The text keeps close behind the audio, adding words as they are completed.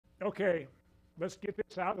Okay, let's get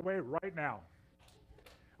this out of the way right now.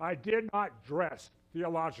 I did not dress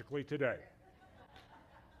theologically today.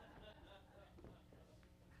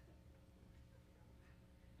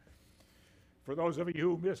 For those of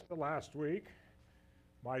you who missed the last week,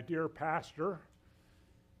 my dear pastor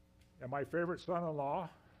and my favorite son-in-law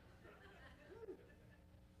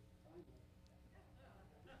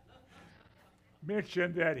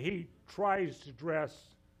mentioned that he tries to dress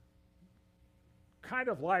kind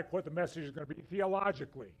of like what the message is going to be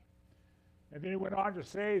theologically. And then he went on to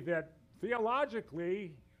say that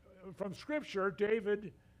theologically, from Scripture,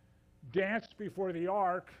 David danced before the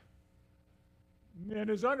ark in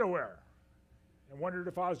his underwear and wondered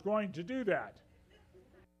if I was going to do that.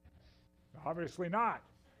 Obviously not.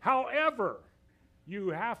 However, you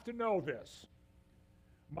have to know this.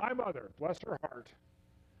 My mother, bless her heart,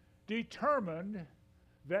 determined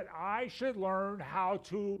that I should learn how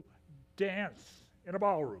to dance in a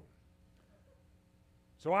ballroom.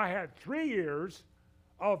 So I had 3 years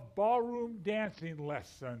of ballroom dancing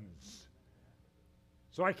lessons.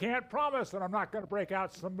 So I can't promise that I'm not going to break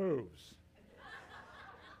out some moves.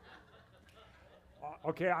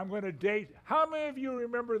 Okay, I'm going to date. How many of you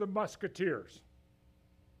remember the Musketeers?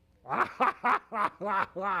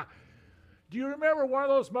 Do you remember one of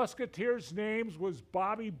those Musketeers' names was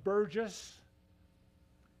Bobby Burgess?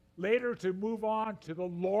 Later to move on to the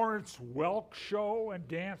Lawrence Welk show and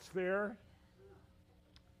dance there.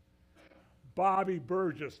 Bobby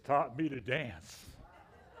Burgess taught me to dance.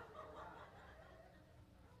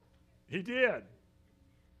 He did.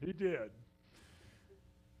 He did.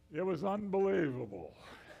 It was unbelievable.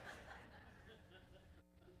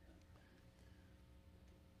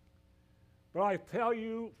 But I tell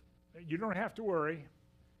you, you don't have to worry.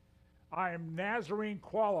 I am Nazarene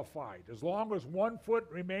qualified. As long as 1 foot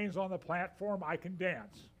remains on the platform, I can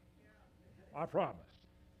dance. I promise.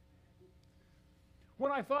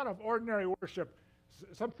 When I thought of ordinary worship,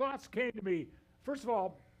 some thoughts came to me. First of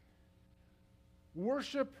all,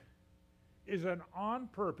 worship is an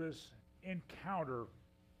on-purpose encounter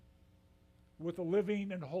with the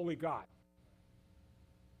living and holy God.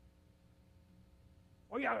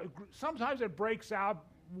 Oh yeah, sometimes it breaks out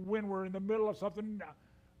when we're in the middle of something.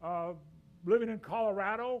 Living in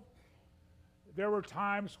Colorado, there were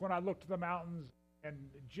times when I looked to the mountains and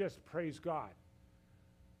just praised God.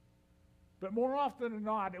 But more often than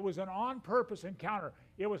not, it was an on-purpose encounter.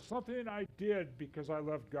 It was something I did because I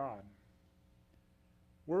loved God.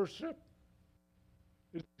 Worship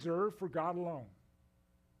is reserved for God alone.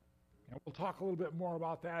 And we'll talk a little bit more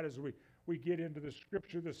about that as we get into the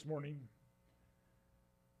scripture this morning.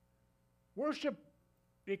 Worship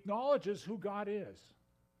acknowledges who God is.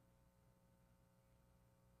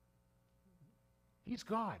 He's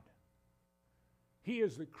God. He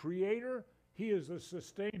is the creator. He is the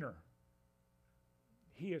sustainer.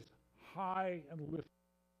 He is high and lifted.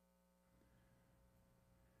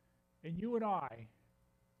 And you and I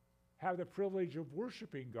have the privilege of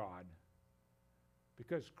worshiping God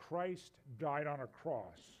because Christ died on a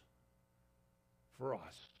cross for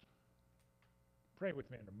us. Pray with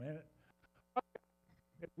me in a minute.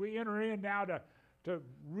 As we enter in now to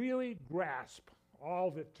really grasp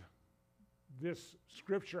all that this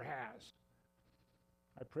scripture has,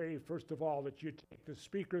 I pray, first of all, that you take the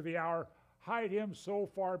speaker of the hour, hide him so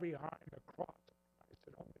far behind the cross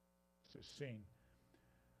that only is seen.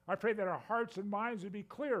 I pray that our hearts and minds would be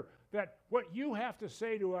clear that what you have to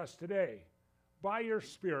say to us today, by your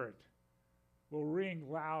Spirit, will ring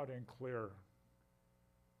loud and clear.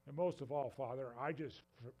 And most of all, Father, I just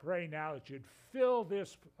pray now that you'd fill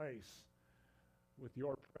this place with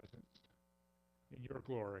your presence in your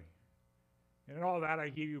glory. And in all that, I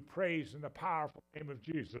give you praise in the powerful name of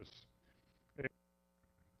Jesus.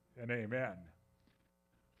 And amen.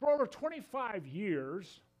 For over 25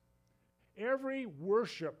 years, every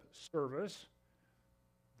worship service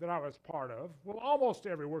that I was part of, well, almost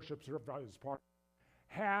every worship service I was part of,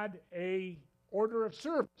 had a order of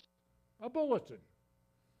service, a bulletin.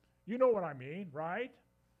 You know what I mean, right?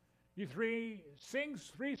 You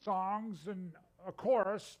sings 3 songs and a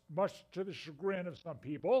chorus, much to the chagrin of some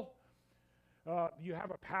people. You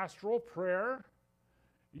have a pastoral prayer.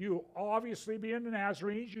 You obviously, being the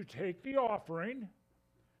Nazarenes, you take the offering.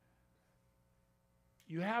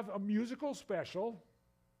 You have a musical special.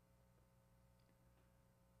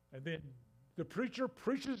 And then the preacher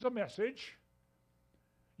preaches a message.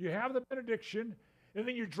 You have the benediction. And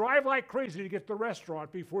then you drive like crazy to get to the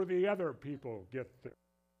restaurant before the other people get there.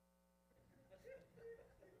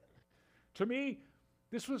 To me,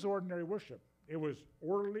 this was ordinary worship. It was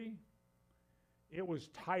orderly. It was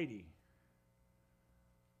tidy.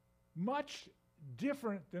 Much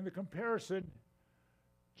different than the comparison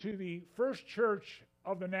to the first church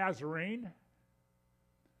of the Nazarene,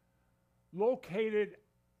 located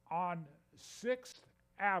on 6th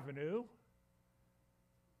Avenue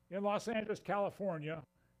in Los Angeles, California,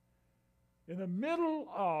 in the middle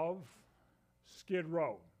of Skid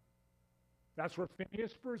Row. That's where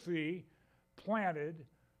Phineas Brzee planted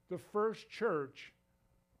the first church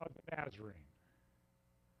of the Nazarene.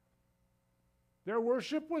 Their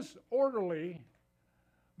worship was orderly,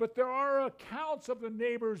 but there are accounts of the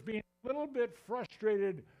neighbors being a little bit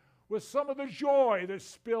frustrated with some of the joy that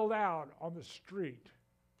spilled out on the street.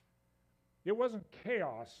 It wasn't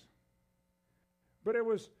chaos, but it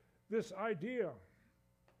was this idea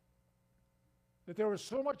that there was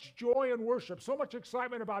so much joy in worship, so much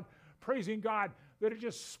excitement about praising God, that it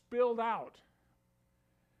just spilled out.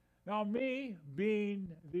 Now, me being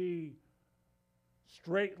the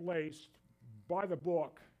straight-laced, by the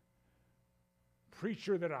book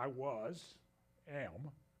preacher that I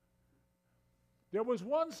am, there was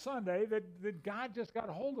one Sunday that God just got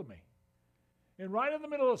a hold of me. And right in the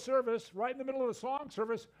middle of service, right in the middle of the song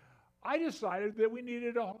service, I decided that we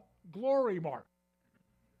needed a glory march.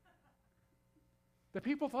 The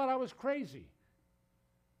people thought I was crazy.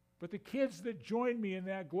 But the kids that joined me in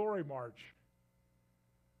that glory march,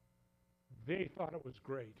 they thought it was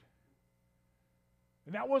great.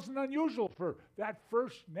 And that wasn't unusual for that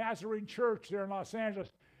first Nazarene church there in Los Angeles.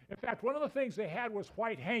 In fact, one of the things they had was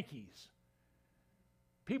white hankies.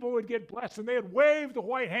 People would get blessed and they'd wave the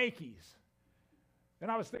white hankies. And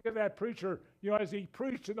I was thinking of that preacher, as he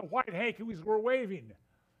preached and the white hankies were waving.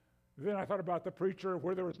 Then I thought about the preacher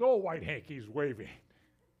where there was no white hankies waving.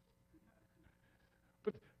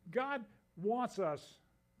 But God wants us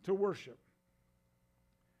to worship.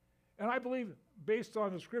 And I believe, based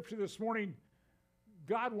on the scripture this morning,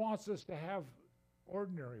 God wants us to have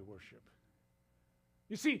ordinary worship.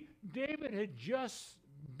 You see, David had just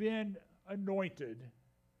been anointed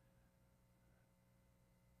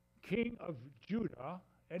king of Judah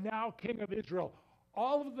and now king of Israel,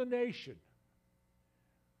 all of the nation.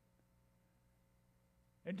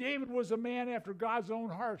 And David was a man after God's own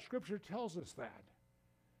heart. Scripture tells us that.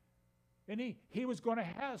 And he was going to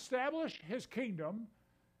establish his kingdom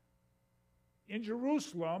in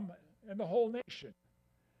Jerusalem and the whole nation.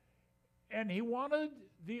 And he wanted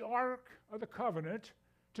the Ark of the Covenant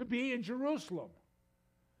to be in Jerusalem.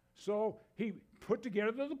 So he put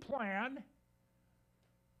together the plan.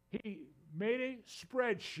 He made a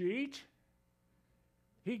spreadsheet.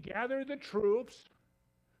 He gathered the troops.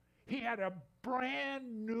 He had a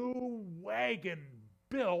brand new wagon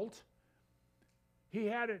built. He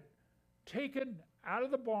had it taken out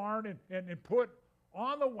of the barn and put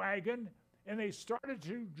on the wagon, and they started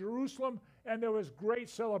to Jerusalem, and there was great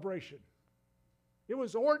celebration. It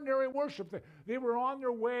was ordinary worship. They were on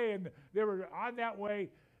their way, and they were on that way,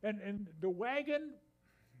 and the wagon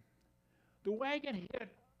hit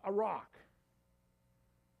a rock.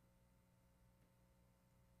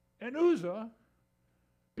 And Uzzah,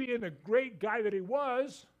 being the great guy that he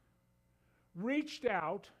was, reached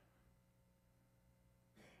out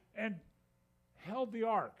and held the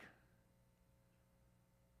ark.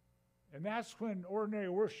 And that's when ordinary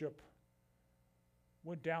worship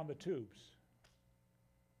went down the tubes.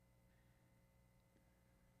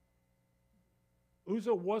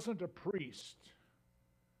 Uzzah wasn't a priest.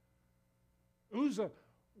 Uzzah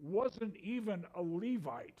wasn't even a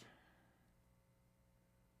Levite.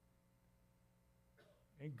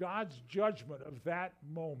 And God's judgment of that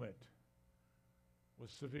moment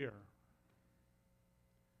was severe.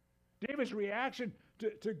 David's reaction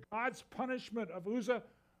to God's punishment of Uzzah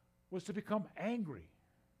was to become angry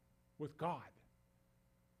with God.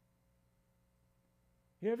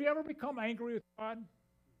 Have you ever become angry with God?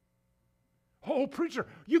 Oh, preacher,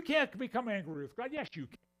 you can't become angry with God. Yes, you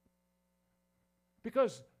can.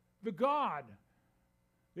 Because the God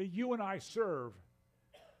that you and I serve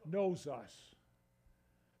knows us.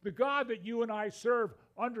 The God that you and I serve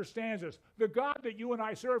understands us. The God that you and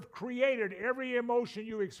I serve created every emotion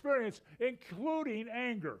you experience, including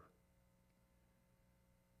anger.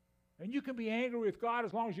 And you can be angry with God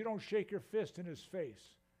as long as you don't shake your fist in his face.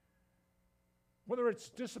 Whether it's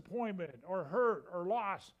disappointment or hurt or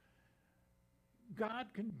loss, God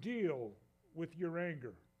can deal with your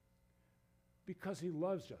anger because he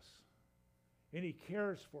loves us and he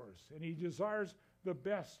cares for us and he desires the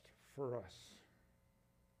best for us.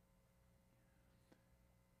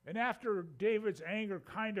 And after David's anger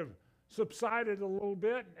kind of subsided a little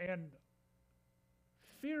bit and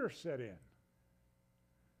fear set in,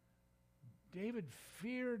 David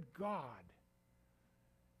feared God.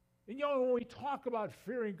 And when we talk about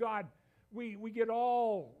fearing God, we get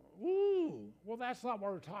all, ooh, well, that's not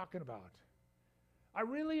what we're talking about. I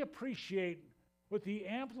really appreciate what the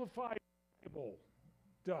Amplified Bible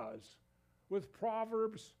does with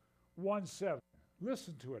Proverbs 1:7.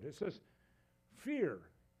 Listen to it. It says, fear,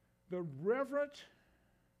 the reverent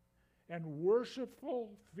and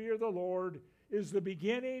worshipful fear of the Lord is the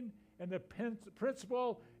beginning and the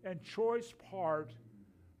principal and choice part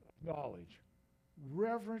of knowledge.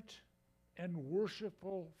 Reverent and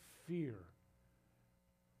worshipful fear.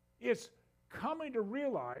 It's coming to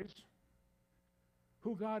realize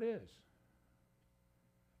who God is.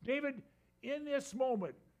 David, in this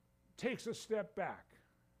moment, takes a step back.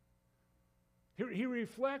 He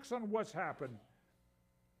reflects on what's happened.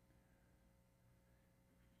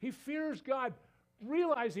 He fears God,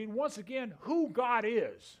 realizing once again who God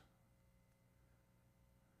is.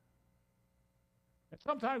 And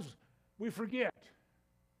sometimes we forget,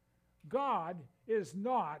 God is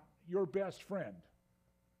not your best friend.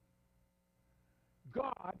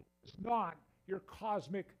 God is not your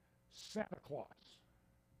cosmic Santa Claus.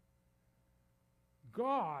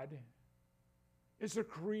 God is the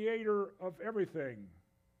creator of everything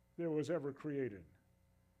that was ever created.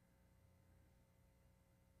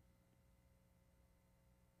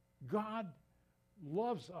 God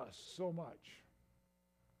loves us so much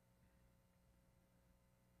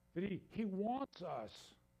that he wants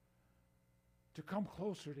us to come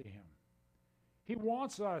closer to him. He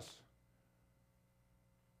wants us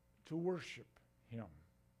to worship him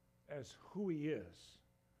as who he is.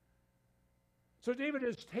 So David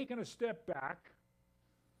has taken a step back.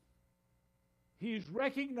 He's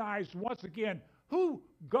recognized once again who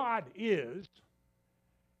God is.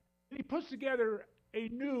 And he puts together a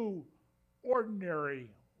new ordinary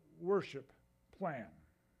worship plan.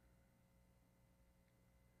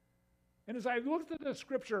 And as I looked at the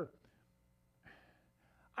scripture,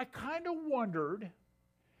 I kind of wondered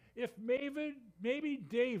if maybe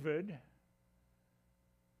David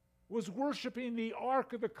was worshiping the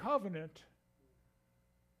Ark of the Covenant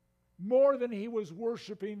more than he was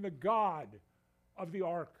worshiping the God of the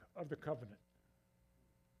Ark of the Covenant.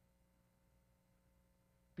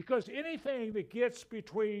 Because anything that gets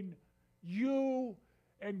between you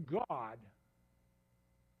and God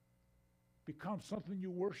becomes something you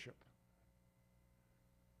worship.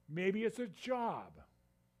 Maybe it's a job.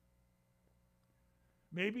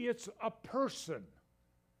 Maybe it's a person.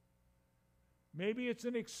 Maybe it's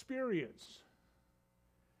an experience.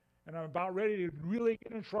 And I'm about ready to really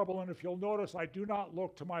get in trouble, and if you'll notice, I do not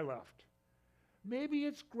look to my left. Maybe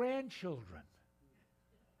it's grandchildren.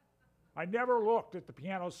 I never looked at the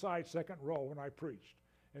piano side second row when I preached,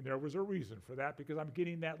 and there was a reason for that, because I'm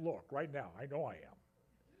getting that look right now. I know I am.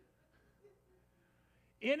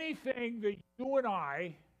 Anything that you and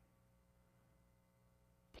I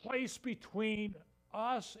place between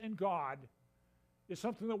us and God is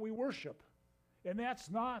something that we worship. And that's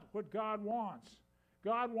not what God wants.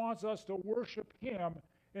 God wants us to worship him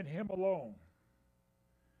and him alone.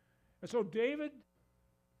 And so David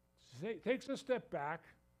takes a step back.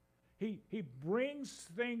 He brings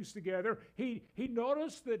things together. He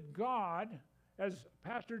noticed that God, as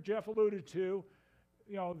Pastor Jeff alluded to,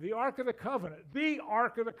 the Ark of the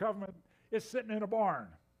Covenant is sitting in a barn.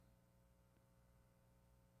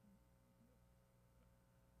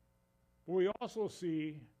 But we also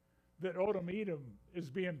see that Odom-Edom is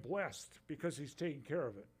being blessed because he's taking care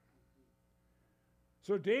of it.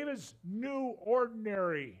 So David's new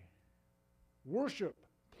ordinary worship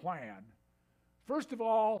plan, first of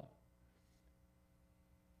all,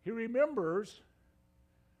 he remembers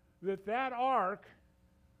that ark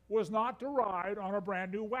was not to ride on a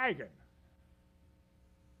brand new wagon.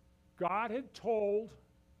 God had told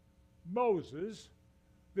Moses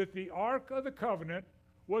that the Ark of the Covenant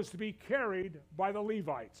was to be carried by the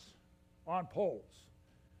Levites on poles.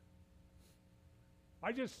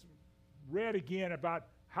 I just read again about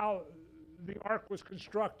how the ark was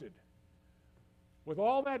constructed. With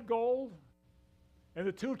all that gold and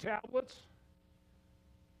the 2 tablets,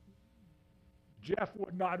 Jeff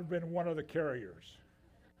would not have been one of the carriers.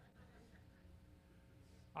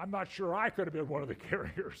 I'm not sure I could have been one of the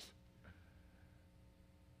carriers.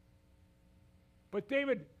 But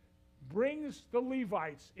David brings the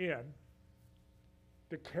Levites in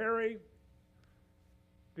to carry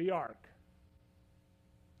the ark.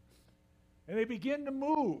 And they begin to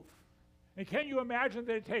move. And can you imagine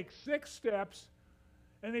they take 6 steps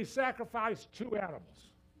and they sacrifice 2 animals?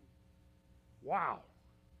 Wow.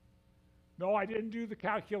 No, I didn't do the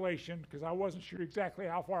calculation because I wasn't sure exactly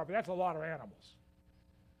how far, but that's a lot of animals.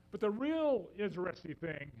 But the real interesting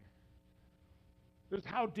thing is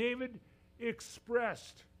how David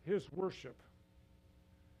expressed his worship.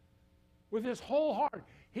 With his whole heart,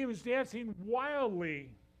 he was dancing wildly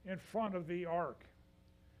in front of the ark.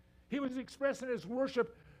 He was expressing his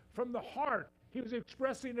worship from the heart. He was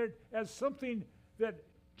expressing it as something that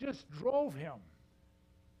just drove him.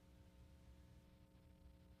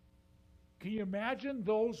 Can you imagine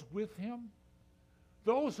those with him?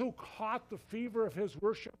 Those who caught the fever of his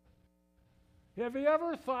worship? Have you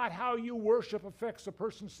ever thought how you worship affects the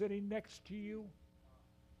person sitting next to you?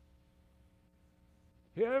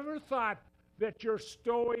 Have you ever thought that your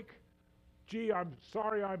stoic, gee, I'm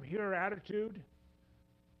sorry I'm here attitude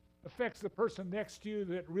affects the person next to you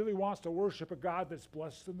that really wants to worship a God that's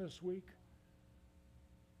blessed them this week?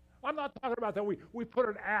 I'm not talking about that we put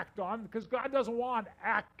an act on, because God doesn't want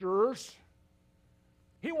actors.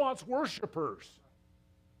 He wants worshipers.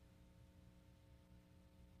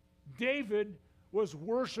 David was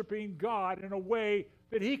worshiping God in a way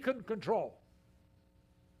that he couldn't control.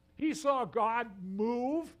 He saw God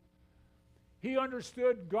move. He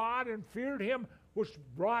understood God and feared him, which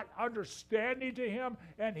brought understanding to him,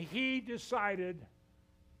 and he decided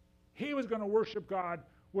he was going to worship God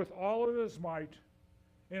with all of his might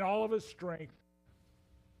and all of his strength.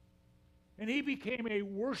 And he became a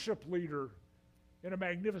worship leader in a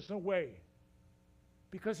magnificent way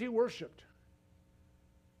because he worshiped.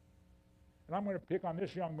 And I'm going to pick on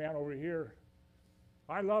this young man over here.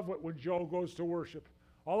 I love it when Joe goes to worship.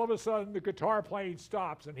 All of a sudden, the guitar playing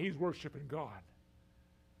stops and he's worshiping God.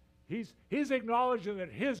 He's acknowledging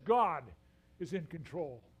that his God is in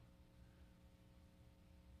control.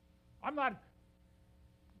 I'm not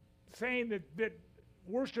saying that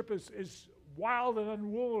worship is wild and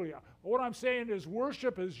unruly. What I'm saying is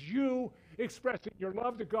worship is you expressing your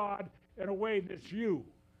love to God in a way that's you.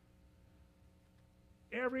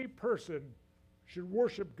 Every person should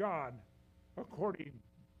worship God according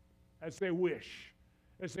as they wish,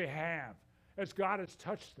 as they have, as God has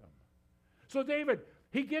touched them. So David,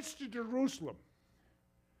 he gets to Jerusalem.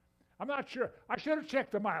 I'm not sure. I should have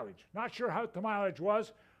checked the mileage. Not sure how the mileage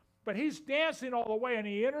was, but he's dancing all the way, and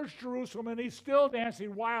he enters Jerusalem, and he's still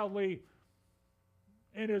dancing wildly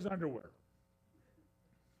in his underwear.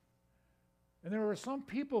 And there were some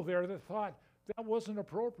people there that thought that wasn't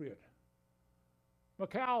appropriate.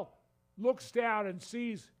 Michal looks down and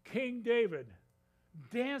sees King David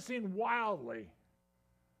dancing wildly,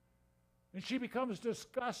 and she becomes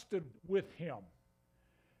disgusted with him.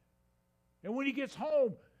 And when he gets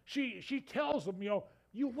home, she tells him,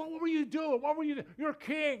 what were you doing? What were you doing? You're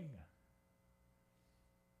king.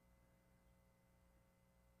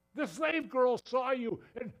 The slave girl saw you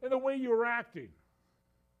and the way you were acting.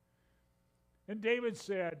 And David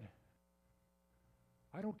said,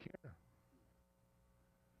 I don't care.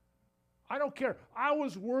 I don't care. I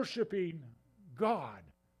was worshiping God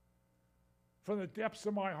from the depths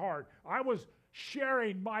of my heart. I was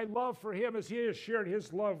sharing my love for him as he has shared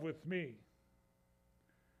his love with me.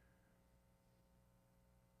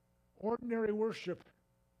 Ordinary worship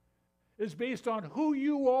is based on who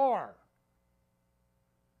you are,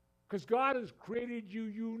 because God has created you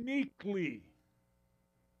uniquely.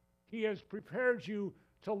 He has prepared you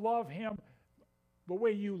to love him the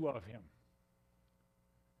way you love him.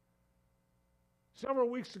 Several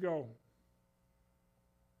weeks ago,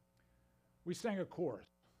 we sang a chorus.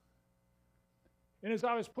 And as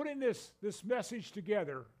I was putting this message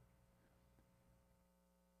together,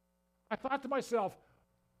 I thought to myself,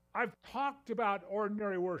 I've talked about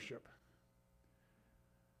ordinary worship.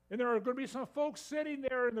 And there are going to be some folks sitting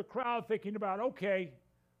there in the crowd thinking about, okay,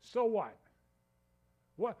 so what?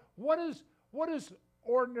 What does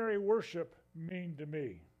ordinary worship mean to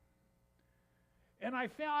me? And I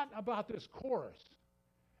thought about this chorus.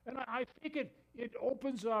 And I think it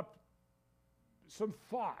opens up some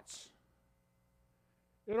thoughts.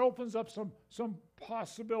 It opens up some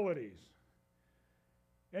possibilities.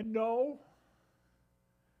 And no,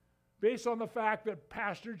 based on the fact that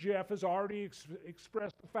Pastor Jeff has already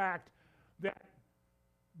expressed the fact that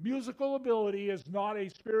musical ability is not a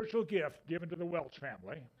spiritual gift given to the Welch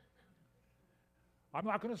family, I'm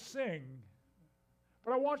not going to sing,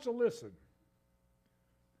 but I want you to listen.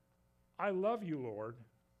 I love you, Lord,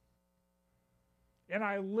 and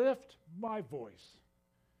I lift my voice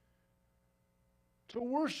to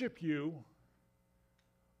worship you.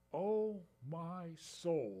 Oh, my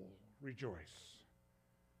soul, rejoice.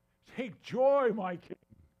 Take joy, my King,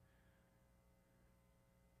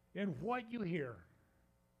 in what you hear.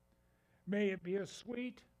 May it be a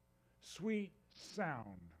sweet, sweet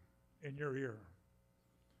sound in your ear.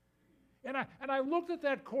 And I looked at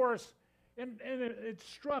that chorus, and it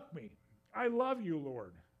struck me. I love you,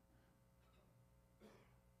 Lord.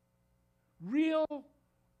 Real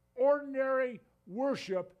Ordinary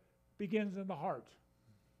worship begins in the heart.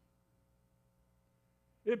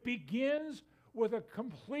 It begins with a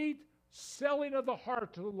complete selling of the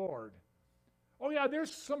heart to the Lord. Oh yeah,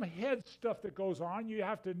 there's some head stuff that goes on. You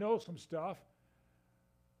have to know some stuff.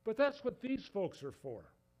 But that's what these folks are for.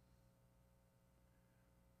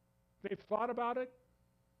 They've thought about it.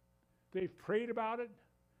 They've prayed about it.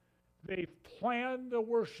 They've planned the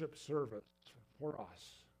worship service for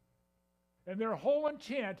us. And their whole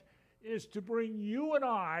intent is to bring you and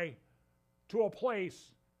I to a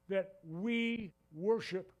place that we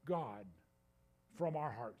worship God from our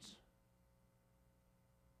hearts.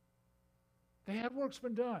 The head work's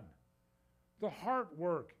been done. The heart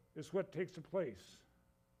work is what takes place.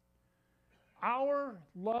 Our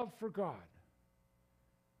love for God,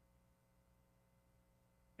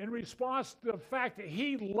 in response to the fact that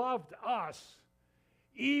He loved us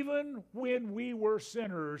even when we were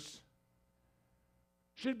sinners,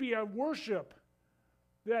 should be a worship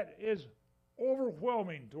that is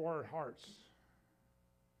overwhelming to our hearts.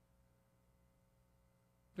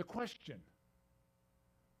 The question,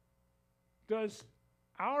 does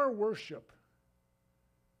our worship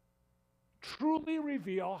truly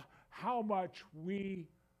reveal how much we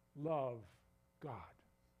love God?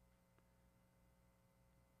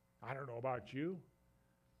 I don't know about you.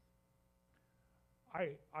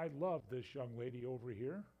 I love this young lady over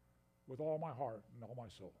here with all my heart and all my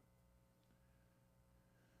soul.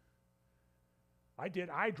 I did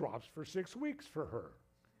eye drops for 6 weeks for her.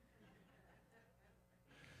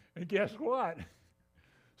 And guess what?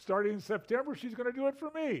 Starting in September, she's going to do it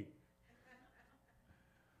for me.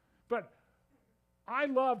 But I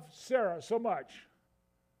love Sarah so much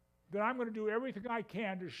that I'm going to do everything I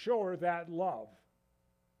can to show her that love.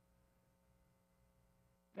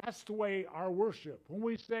 That's the way our worship. When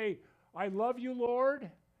we say, I love you, Lord,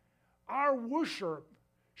 our worship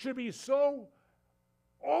should be so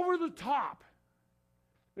over the top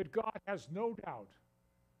that God has no doubt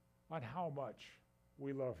on how much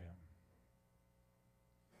we love Him.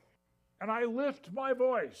 And I lift my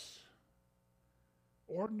voice.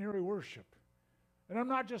 Ordinary worship. And I'm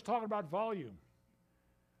not just talking about volume.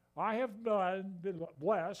 I have been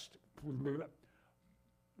blessed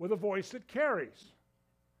with a voice that carries.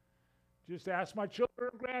 Just ask my children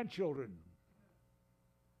and grandchildren.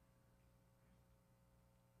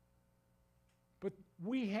 But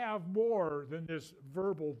we have more than this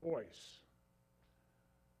verbal voice.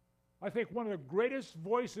 I think one of the greatest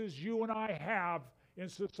voices you and I have in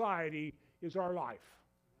society is our life.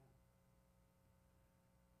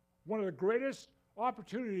 One of the greatest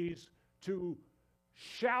opportunities to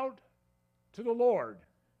shout to the Lord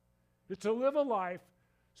is to live a life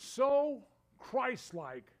so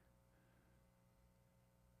Christ-like.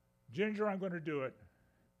 Ginger, I'm going to do it.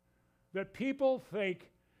 That people think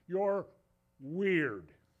you're weird.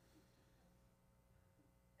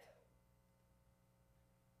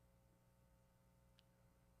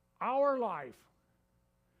 Our life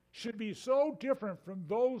should be so different from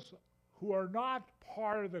those who are not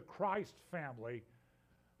part of the Christ family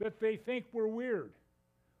that they think we're weird.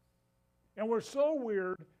 And we're so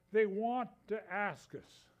weird, they want to ask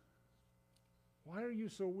us, why are you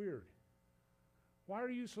so weird? Why are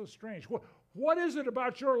you so strange? What is it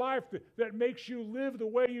about your life that makes you live the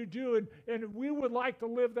way you do? And we would like to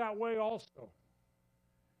live that way also.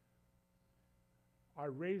 I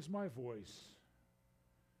raise my voice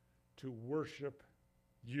to worship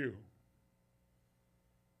you.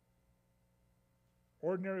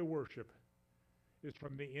 Ordinary worship is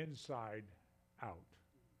from the inside out.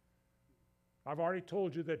 I've already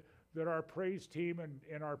told you that our praise team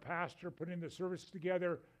and our pastor putting the service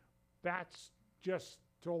together, that's just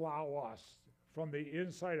to allow us from the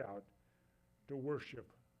inside out to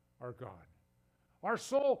worship our God. Our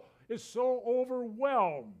soul is so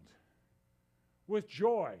overwhelmed with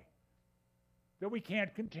joy that we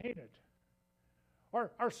can't contain it.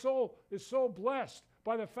 Our soul is so blessed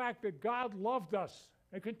by the fact that God loved us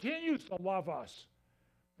and continues to love us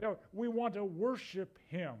that we want to worship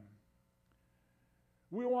Him.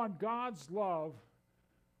 We want God's love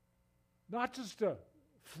not just to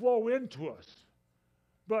flow into us,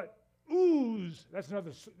 but ooze, that's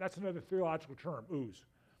another theological term,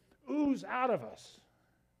 ooze out of us,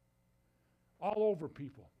 all over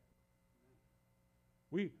people.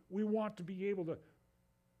 We want to be able to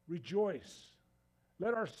rejoice.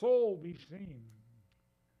 Let our soul be seen.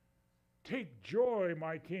 Take joy,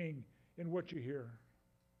 my King, in what you hear.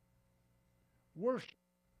 Worship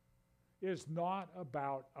is not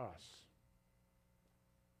about us.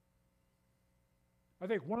 I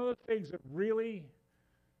think one of the things that really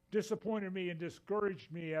disappointed me and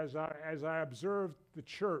discouraged me as I observed the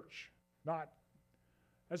church, not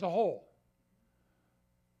as a whole,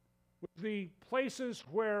 was the places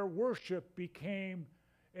where worship became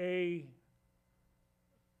a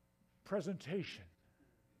presentation,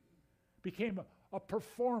 became a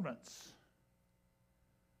performance.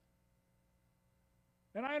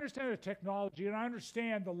 And I understand the technology, and I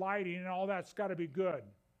understand the lighting, and all that's got to be good.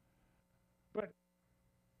 But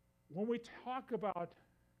when we talk about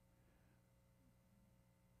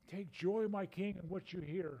take joy, my King, in what you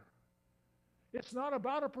hear, it's not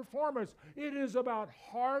about a performance. It is about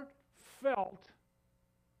heartfelt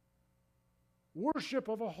worship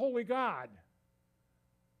of a holy God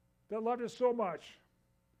that loved us so much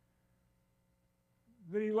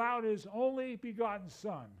that he allowed his only begotten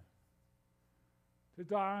Son to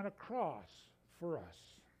die on a cross for us.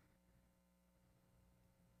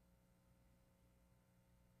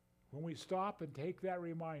 When we stop and take that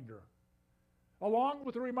reminder, along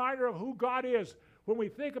with the reminder of who God is, when we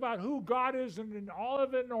think about who God is in all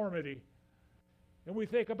of enormity, and we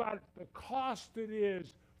think about the cost it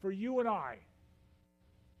is for you and I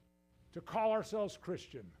to call ourselves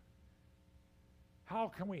Christian, how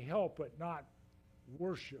can we help but not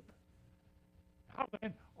worship? How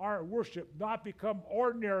can our worship not become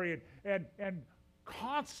ordinary and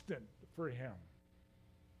constant for him?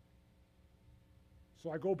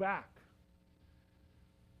 So I go back.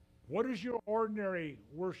 What does your ordinary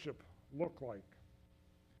worship look like?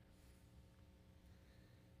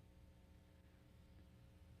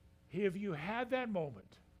 Have you had that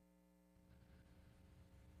moment,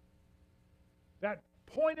 that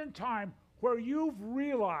point in time where you've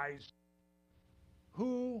realized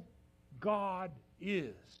who God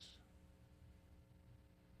is?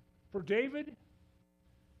 For David,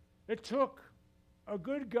 it took a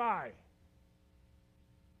good guy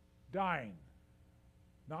dying,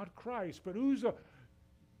 not Christ, but who's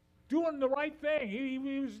doing the right thing.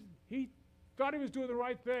 He thought he was doing the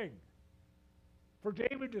right thing. For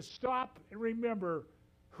David to stop and remember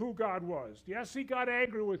who God was. Yes, he got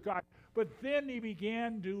angry with God, but then he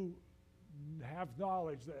began to have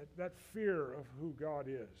knowledge, that fear of who God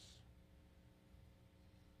is.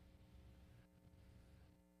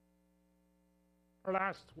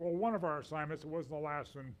 One of our assignments, it wasn't the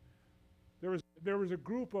last one, there was a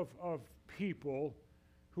group of people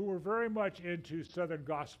who were very much into Southern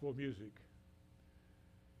gospel music.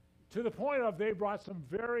 To the point of they brought some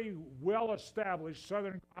very well-established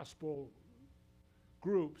Southern gospel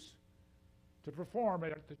groups to perform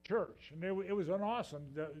at the church. And it was an awesome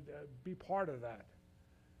to be part of that.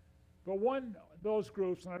 But one of those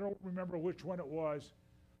groups, and I don't remember which one it was,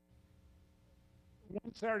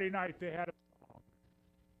 one Saturday night they had a song.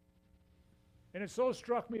 And it so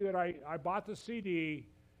struck me that I bought the CD,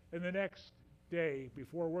 and the next day,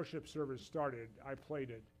 before worship service started, I played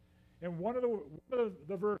it. And one of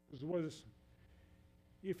the verses was,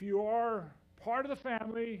 if you are part of the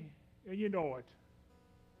family and you know it,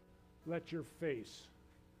 let your face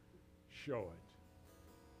show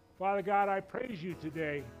it. Father God, I praise you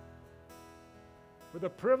today for the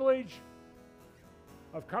privilege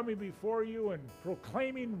of coming before you and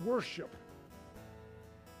proclaiming worship,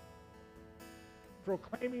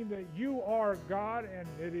 proclaiming that you are God and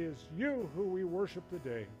it is you who we worship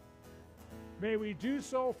today. May we do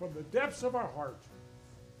so from the depths of our heart,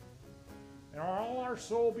 and all our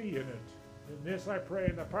soul be in it. In this I pray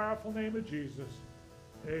in the powerful name of Jesus.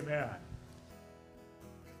 Amen.